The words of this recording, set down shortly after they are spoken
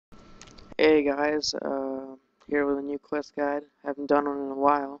Hey guys, here with a new quest guide. Haven't done one in a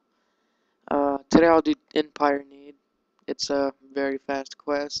while. Today I'll do in Pyre Need. It's a very fast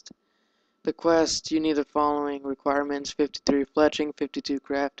quest. The quest, you need the following requirements: 53 fletching, 52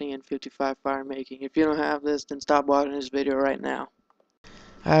 crafting, and 55 fire making. If you don't have this, then stop watching this video right now.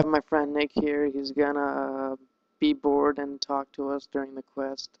 I have my friend Nick here. He's gonna be bored and talk to us during the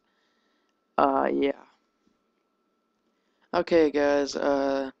quest. Yeah. Okay guys,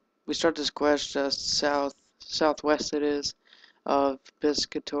 we start this quest just southwest it is, of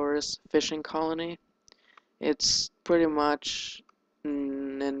Piscatoris fishing colony. It's pretty much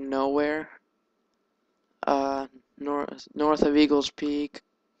in nowhere. North of Eagles Peak,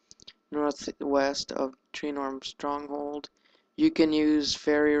 northwest of Treenorm Stronghold. You can use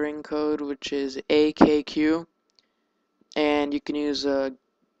ferry ring code, which is AKQ, and you can use a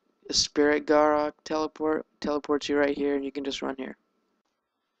Spirit Garok teleports you right here, and you can just run here.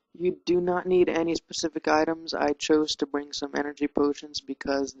 You do not need any specific items. I chose to bring some energy potions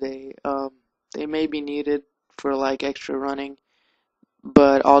because they may be needed for like extra running,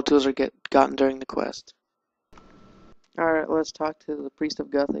 but all tools are gotten during the quest. Alright, let's talk to the Priest of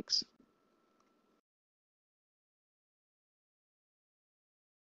Guthix.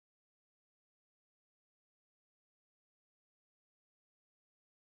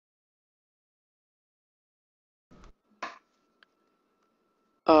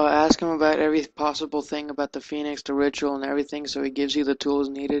 Ask him about every possible thing about the Phoenix, the ritual, and everything, so he gives you the tools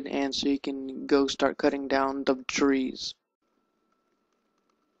needed, and so you can go start cutting down the trees.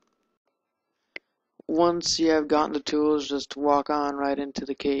 Once you have gotten the tools, just walk on right into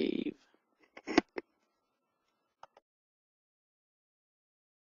the cave.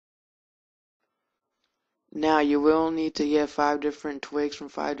 Now you will need to get 5 different twigs from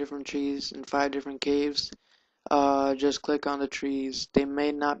 5 different trees in 5 different caves. Just click on the trees. They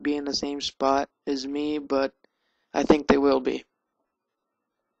may not be in the same spot as me, but I think they will be.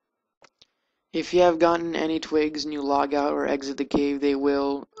 If you have gotten any twigs and you log out or exit the cave, they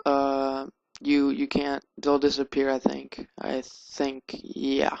will, you can't, they'll disappear, I think.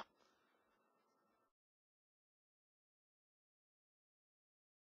 Yeah.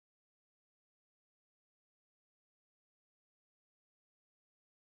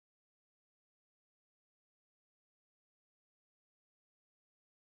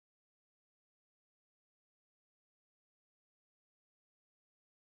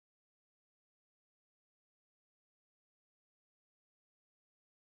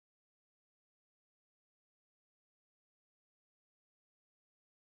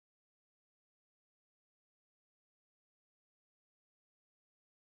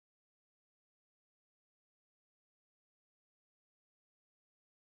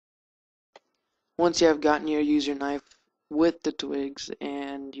 Once you have gotten here, use your knife with the twigs,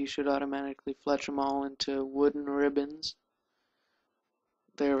 and you should automatically fletch them all into wooden ribbons.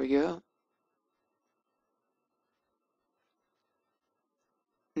 There we go.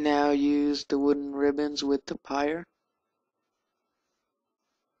 Now use the wooden ribbons with the pyre,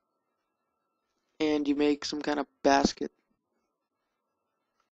 and you make some kind of basket.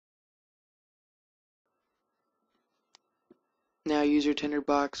 Now use your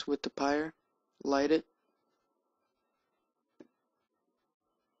tinderbox with the pyre, light it,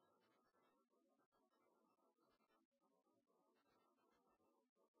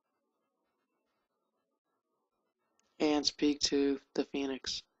 and speak to the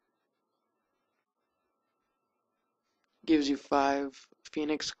phoenix. Gives you 5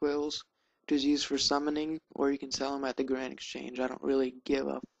 phoenix squills to use for summoning, or you can sell them at the Grand Exchange. I don't really give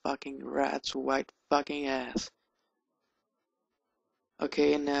a fucking rat's white fucking ass.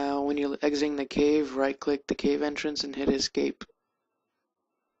 Okay, now when you're exiting the cave, right click the cave entrance and hit escape.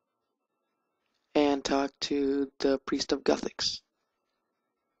 And talk to the Priest of Guthix.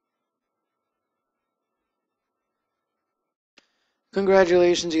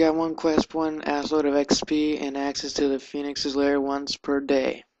 Congratulations, you got 1 quest point, assload of XP, and access to the Phoenix's lair once per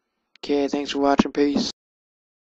day. Okay, thanks for watching, peace.